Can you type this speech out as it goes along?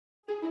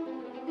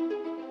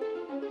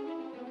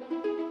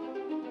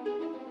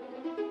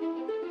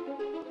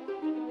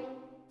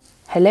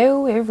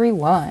Hello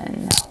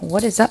everyone,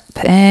 what is up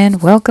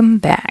and welcome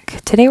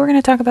back. Today we're going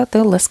to talk about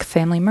the Liske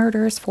Family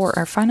Murders for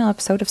our final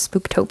episode of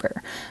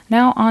Spooktober.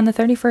 Now on the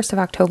 31st of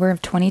October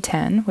of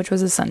 2010, which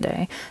was a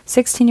Sunday,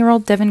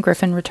 16-year-old Devin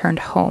Griffin returned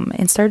home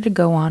and started to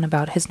go on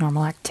about his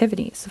normal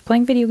activities of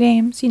playing video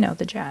games, you know,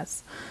 the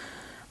jazz.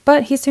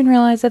 But he soon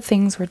realized that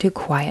things were too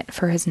quiet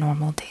for his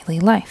normal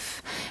daily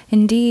life.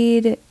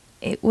 Indeed,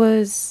 it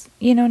was,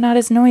 not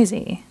as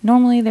noisy.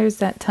 Normally there's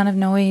that ton of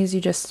noise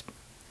you just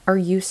are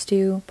used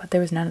to, but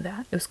there was none of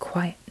that. It was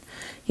quiet.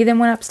 He then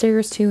went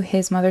upstairs to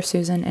his mother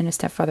Susan and his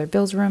stepfather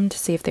Bill's room to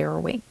see if they were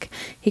awake.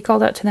 He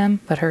called out to them,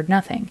 but heard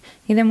nothing.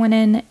 He then went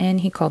in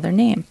and he called their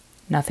name.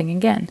 Nothing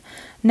again.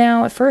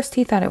 Now, at first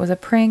he thought it was a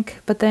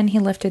prank, but then he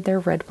lifted their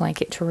red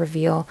blanket to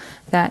reveal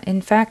that,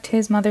 in fact,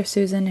 his mother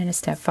Susan and his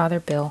stepfather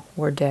Bill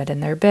were dead in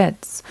their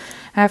beds.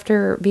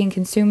 After being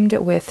consumed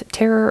with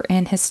terror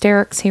and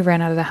hysterics, he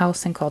ran out of the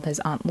house and called his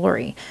Aunt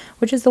Lori,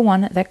 which is the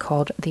one that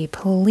called the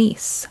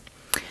police.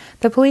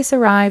 The police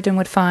arrived and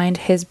would find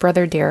his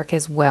brother Derek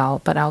as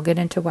well, but I'll get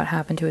into what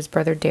happened to his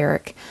brother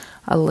Derek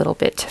a little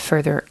bit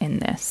further in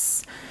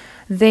this.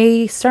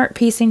 They start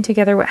piecing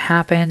together what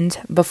happened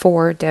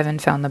before Devin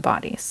found the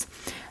bodies.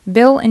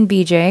 Bill and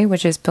Bj,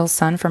 which is Bill's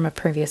son from a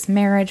previous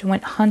marriage,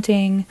 went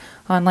hunting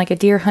on like a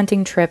deer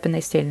hunting trip and they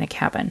stayed in a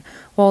cabin.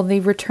 Well, they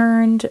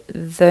returned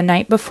the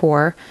night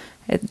before.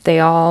 They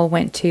all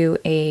went to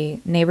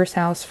a neighbor's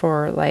house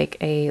for like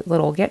a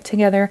little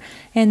get-together,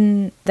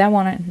 and that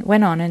one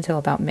went on until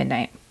about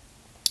midnight.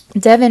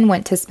 Devin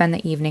went to spend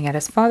the evening at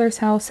his father's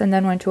house and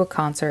then went to a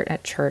concert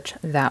at church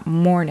that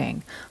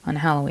morning, on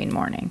Halloween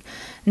morning.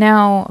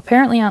 Now,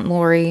 apparently Aunt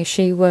Lori,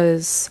 she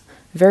was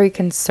very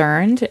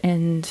concerned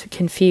and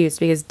confused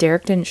because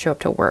Derek didn't show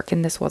up to work,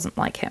 and this wasn't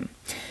like him.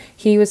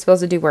 He was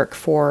supposed to do work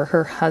for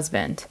her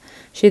husband.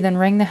 She then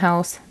rang the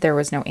house. There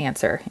was no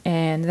answer.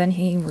 And then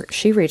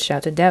she reached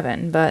out to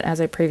Devin, but as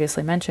I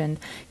previously mentioned,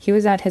 he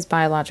was at his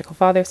biological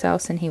father's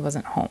house and he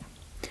wasn't home.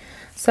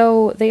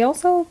 So they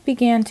also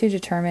began to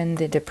determine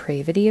the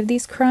depravity of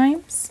these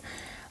crimes.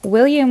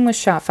 William was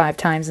shot 5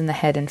 times in the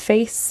head and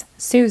face.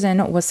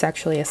 Susan was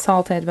sexually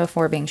assaulted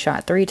before being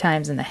shot 3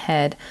 times in the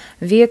head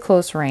via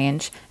close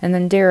range. And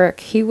then Derek,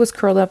 he was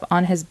curled up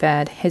on his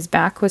bed. His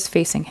back was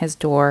facing his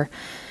door,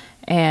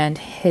 and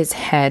his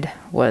head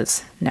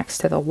was next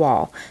to the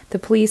wall. The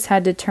police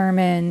had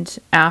determined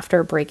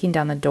after breaking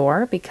down the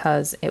door,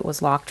 because it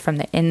was locked from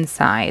the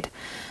inside,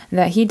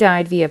 that he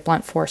died via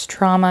blunt force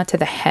trauma to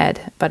the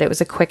head, but it was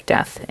a quick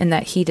death and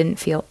that he didn't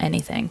feel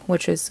anything,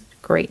 which is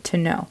great to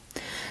know.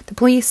 The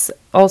police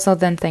also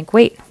then think,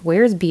 wait,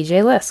 where's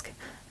Bj Liske?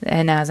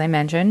 And as I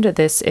mentioned,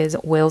 this is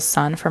Will's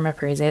son from a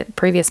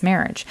previous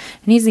marriage,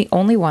 and he's the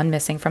only one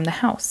missing from the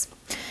house.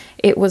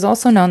 It was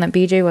also known that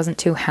Bj wasn't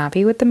too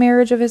happy with the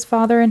marriage of his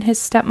father and his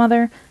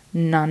stepmother.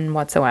 None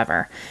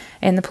whatsoever.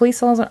 And the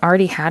police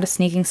already had a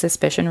sneaking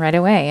suspicion right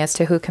away as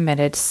to who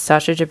committed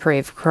such a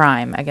depraved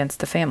crime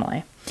against the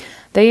family.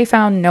 They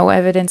found no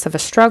evidence of a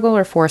struggle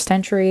or forced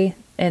entry,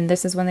 and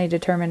this is when they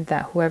determined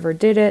that whoever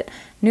did it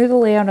knew the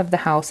layout of the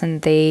house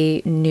and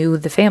they knew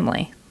the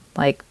family.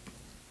 Like,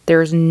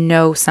 there's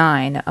no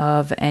sign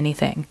of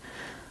anything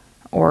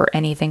or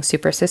anything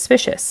super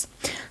suspicious.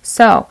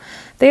 So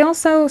they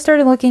also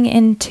started looking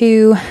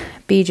into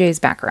Bj's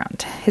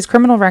background. His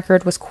criminal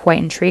record was quite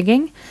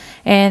intriguing,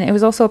 and it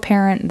was also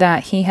apparent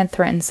that he had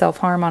threatened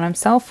self-harm on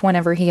himself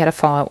whenever he had a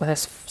fallout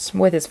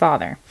with his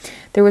father.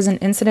 There was an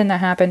incident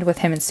that happened with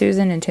him and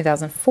Susan in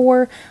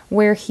 2004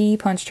 where he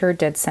punched her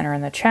dead center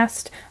in the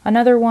chest.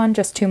 Another one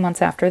just 2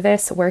 months after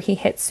this where he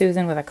hit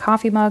Susan with a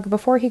coffee mug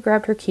before he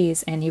grabbed her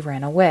keys and he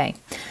ran away.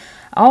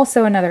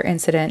 Also another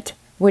incident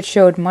which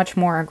showed much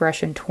more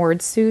aggression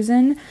towards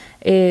Susan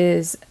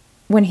is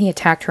when he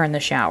attacked her in the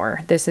shower.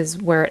 This is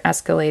where it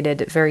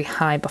escalated very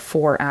high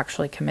before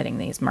actually committing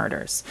these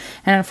murders.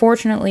 And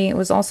unfortunately, it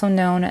was also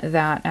known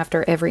that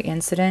after every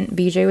incident,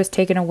 Bj was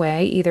taken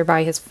away either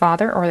by his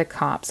father or the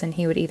cops, and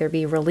he would either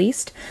be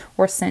released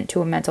or sent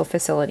to a mental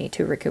facility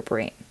to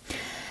recuperate.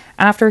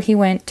 After he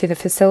went to the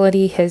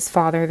facility, his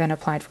father then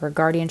applied for a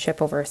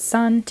guardianship over his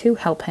son to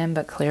help him,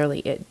 but clearly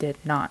it did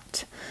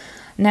not.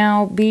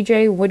 Now,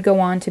 Bj would go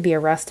on to be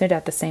arrested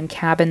at the same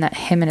cabin that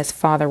him and his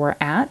father were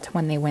at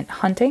when they went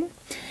hunting.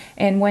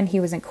 And when he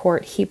was in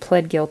court, he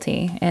pled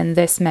guilty, and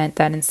this meant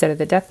that instead of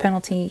the death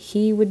penalty,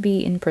 he would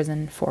be in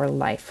prison for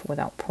life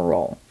without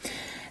parole.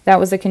 That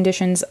was the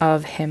conditions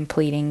of him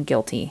pleading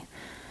guilty.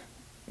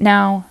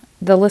 Now,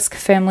 the Liske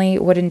family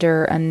would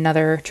endure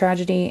another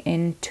tragedy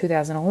in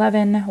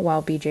 2011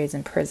 while Bj's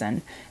in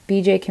prison.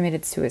 Bj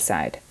committed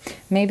suicide.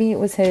 Maybe it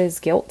was his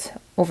guilt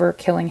over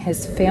killing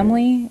his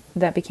family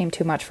that became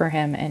too much for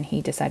him and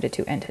he decided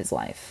to end his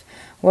life.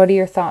 What are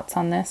your thoughts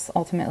on this?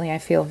 Ultimately, I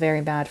feel very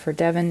bad for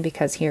Devin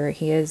because here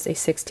he is a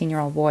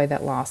 16-year-old boy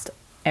that lost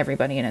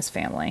everybody in his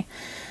family.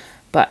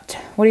 But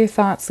what are your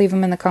thoughts? Leave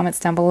them in the comments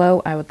down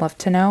below. I would love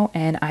to know,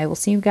 and I will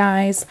see you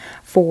guys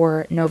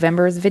for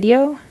November's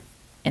video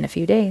in a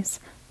few days.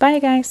 Bye,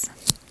 guys.